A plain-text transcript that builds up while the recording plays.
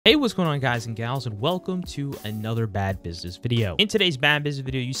Hey, what's going on, guys and gals, and welcome to another bad business video. In today's bad business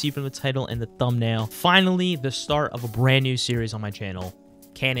video, you see from the title and the thumbnail, finally the start of a brand new series on my channel.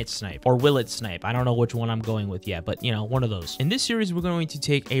 Can it snipe? Or will it snipe? I don't know which one I'm going with yet, but you know, one of those. In this series, we're going to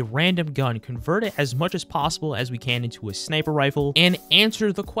take a random gun, convert it as much as possible as we can into a sniper rifle, and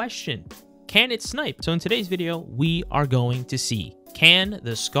answer the question, can it snipe? So in today's video, we are going to see, can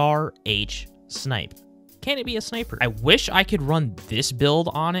the Scar H snipe? Can it be a sniper? I wish I could run this build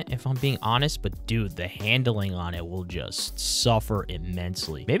on it, if I'm being honest, but dude, the handling on it will just suffer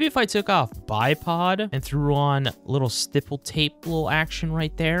immensely. Maybe if I took off bipod and threw on little stipple tape little action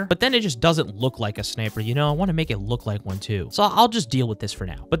right there, but then it just doesn't look like a sniper, you know? I want to make it look like one too. So I'll just deal with this for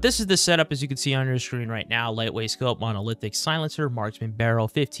now. But this is the setup as you can see on your screen right now. Lightweight scope, monolithic silencer, marksman barrel,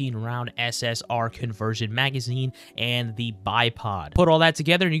 15 round SSR conversion magazine, and the bipod. Put all that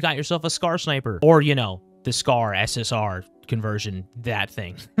together and you got yourself a Scar sniper, or you know, the Scar SSR conversion, that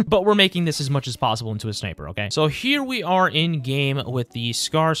thing. But we're making this as much as possible into a sniper, okay? So here we are in game with the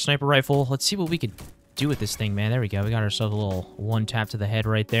Scar sniper rifle. Let's see what we could do with this thing, man. There we go. We got ourselves a little one tap to the head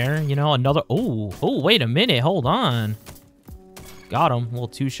right there. You know, another... Oh, wait a minute. Hold on. Got him. A little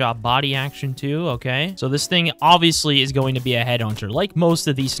two-shot body action too, okay? So this thing obviously is going to be a headhunter, like most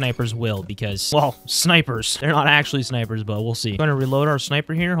of these snipers will, because, well, snipers. They're not actually snipers, but we'll see. Going to reload our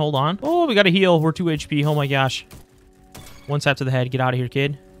sniper here. Hold on. Oh, we got to heal. We're 2 HP. Oh my gosh. One tap to the head. Get out of here,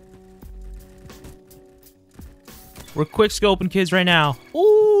 kid. We're quick scoping kids right now.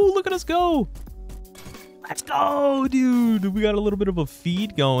 Oh, look at us go. Let's go, dude. We got a little bit of a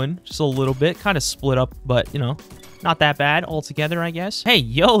feed going. Just a little bit. Kind of split up, but, you know, not that bad altogether, I guess. Hey,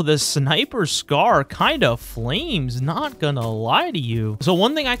 yo, the sniper Scar kind of flames, not gonna lie to you. So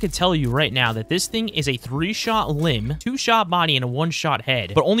one thing I could tell you right now, that this thing is a 3-shot limb, 2-shot body, and a 1-shot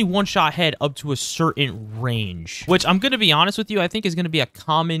head, but only 1-shot head up to a certain range, which I'm gonna be honest with you, I think is gonna be a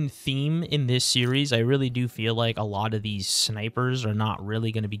common theme in this series. I really do feel like a lot of these snipers are not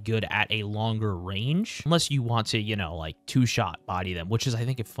really gonna be good at a longer range, unless you want to, you know, like 2-shot body them, which is, I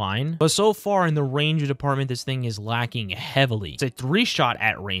think, fine. But so far in the range department, this thing is lacking heavily. It's a 3-shot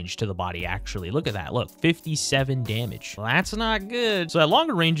at range to the body, actually. Look at that. Look, 57 damage. Well, that's not good. So at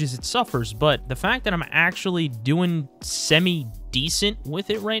longer ranges, it suffers, but the fact that I'm actually doing semi-decent with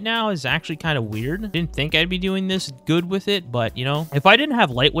it right now is actually kind of weird. Didn't think I'd be doing this good with it, but, you know, if I didn't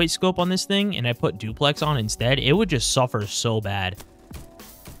have lightweight scope on this thing and I put duplex on instead, it would just suffer so bad.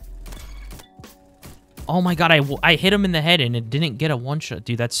 Oh my god, I hit him in the head and it didn't get a 1-shot.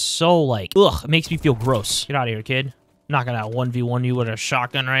 Dude, that's so, like, ugh, it makes me feel gross. Get out of here, kid. I'm not gonna 1v1 you with a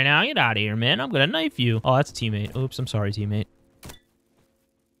shotgun right now. Get out of here, man. I'm gonna knife you. Oh, that's a teammate. Oops, I'm sorry, teammate.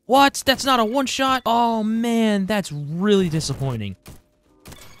 What? That's not a 1-shot? Oh, man, that's really disappointing.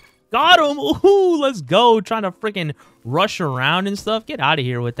 Got him. Ooh, let's go. Trying to freaking rush around and stuff. Get out of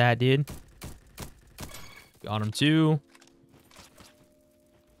here with that, dude. Got him, too.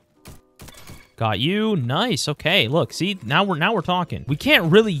 Got you. Nice. Okay, look, see, now we're talking. We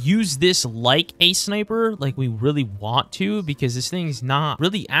can't really use this like a sniper, like we really want to, because this thing's not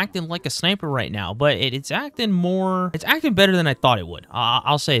really acting like a sniper right now, but it's acting better than I thought it would.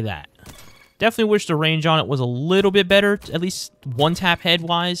 I'll say that. Definitely wish the range on it was a little bit better, at least 1-tap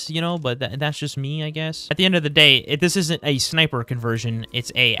head-wise, you know, but that's just me, I guess. At the end of the day, this isn't a sniper conversion,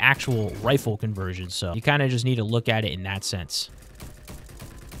 it's a actual rifle conversion, so you kind of just need to look at it in that sense.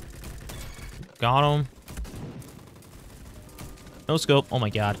 Got him. No scope. Oh my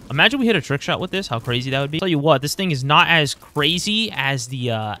god. Imagine we hit a trick shot with this. How crazy that would be. Tell you what, this thing is not as crazy as the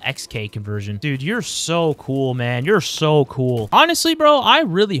XK conversion. Dude, you're so cool, man. You're so cool. Honestly, bro, I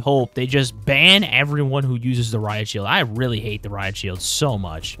really hope they just ban everyone who uses the riot shield. I really hate the riot shield so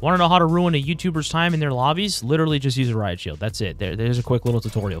much. Want to know how to ruin a YouTuber's time in their lobbies? Literally just use a riot shield. That's it. There's a quick little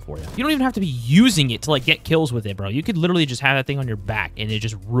tutorial for you. You don't even have to be using it to, like, get kills with it, bro. You could literally just have that thing on your back, and it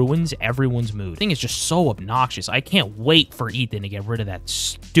just ruins everyone's mood. The thing is just so obnoxious. I can't wait for Ethan to get rid of that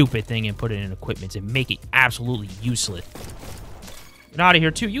stupid thing and put it in equipment and make it absolutely useless. Get out of here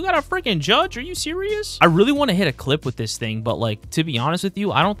too. You got a freaking judge? Are you serious? I really want to hit a clip with this thing, but, like, to be honest with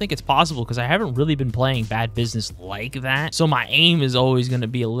you, I don't think it's possible because I haven't really been playing bad business like that. So my aim is always going to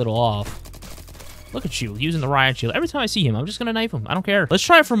be a little off. Look at you using the riot shield. Every time I see him, I'm just going to knife him. I don't care. Let's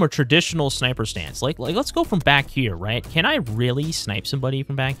try it from a traditional sniper stance. Like let's go from back here, right? Can I really snipe somebody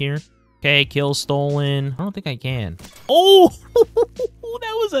from back here? Okay, kill stolen. I don't think I can. Oh,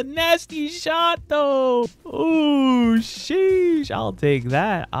 that was a nasty shot, though. Oh, sheesh. I'll take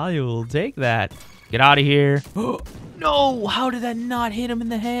that. I will take that. Get out of here. no! How did that not hit him in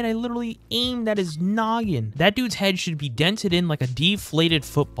the head? I literally aimed at his noggin. That dude's head should be dented in like a deflated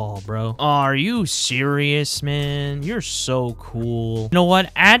football, bro. Oh, are you serious, man? You're so cool. You know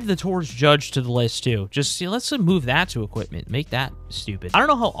what? Add the Torch Judge to the list, too. Just see, let's move that to equipment. Make that stupid. I don't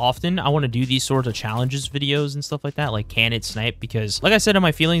know how often I want to do these sorts of challenges videos and stuff like that, like can it snipe, because like I said in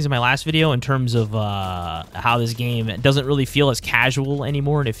my feelings in my last video in terms of how this game doesn't really feel as casual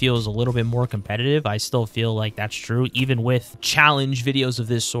anymore and it feels a little bit more competitive. I still feel like that's true even with challenge videos of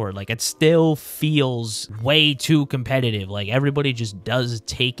this sort. Like it still feels way too competitive. Like everybody just does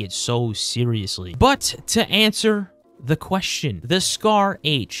take it so seriously. But to answer the question, the Scar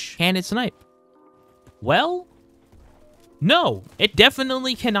H, can it snipe? Well, no, it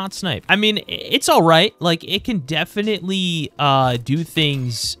definitely cannot snipe. I mean, it's all right. Like, it can definitely do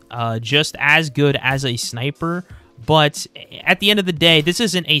things just as good as a sniper. But at the end of the day, this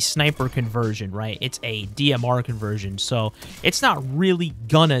isn't a sniper conversion, right? It's a DMR conversion. So it's not really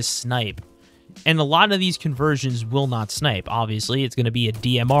gonna snipe. And a lot of these conversions will not snipe. Obviously, it's going to be a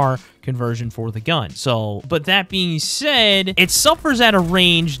DMR conversion for the gun. So, but that being said, it suffers at a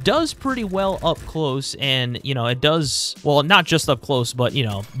range, does pretty well up close, and, you know, it does, well, not just up close, but, you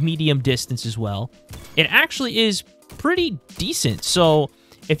know, medium distance as well. It actually is pretty decent. So,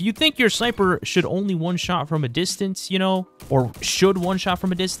 if you think your sniper should only one-shot from a distance, you know, or should one-shot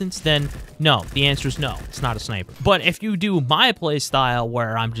from a distance, then no. The answer is no. It's not a sniper. But if you do my play style,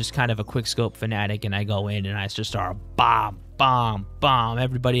 where I'm just kind of a quick-scope fanatic and I go in and I just start bomb, bomb, bomb,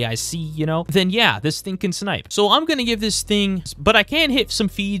 everybody I see, you know, then yeah, this thing can snipe. So I'm going to give this thing, but I can hit some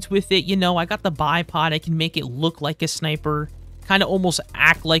feeds with it, you know. I got the bipod. I can make it look like a sniper. Kind of almost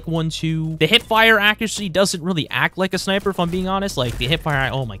act like one too. The hip fire accuracy doesn't really act like a sniper, if I'm being honest. Like the hip fire,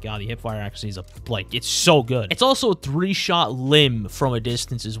 oh my god, the hip fire accuracy is like, it's so good. It's also a 3-shot limb from a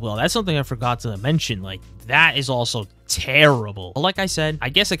distance as well. That's something I forgot to mention. Like that is also terrible. Like I said, I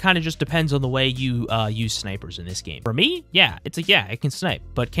guess it kind of just depends on the way you use snipers in this game. For me, yeah, it's like, yeah, it can snipe,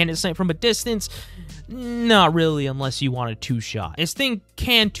 but can it snipe from a distance? Not really, unless you want a 2-shot. This thing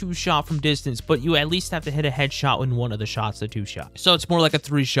can 2-shot from distance, but you at least have to hit a headshot when one of the shots a 2-shot. So it's more like a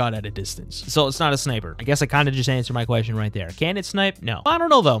 3-shot at a distance. So it's not a sniper. I guess I kind of just answered my question right there. Can it snipe? No. I don't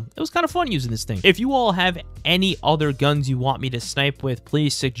know though. It was kind of fun using this thing. If you all have any other guns you want me to snipe with,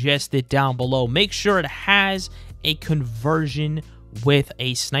 please suggest it down below. Make sure it has a conversion with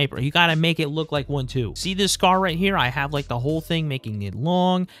a sniper. You gotta make it look like one too. See this Scar right here? I have like the whole thing, making it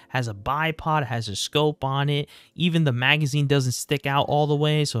long, has a bipod, has a scope on it. Even the magazine doesn't stick out all the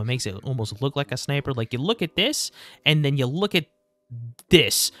way, so it makes it almost look like a sniper. Like you look at this and then you look at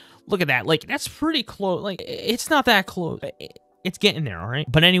this. Look at that. Like that's pretty close. Like it's not that close. It's getting there, all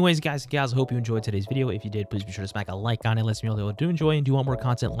right? But anyways, guys and gals, I hope you enjoyed today's video. If you did, please be sure to smack a like on it. Let me know that you do enjoy and do want more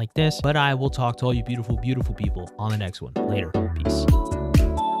content like this. But I will talk to all you beautiful, beautiful people on the next one. Later. Peace.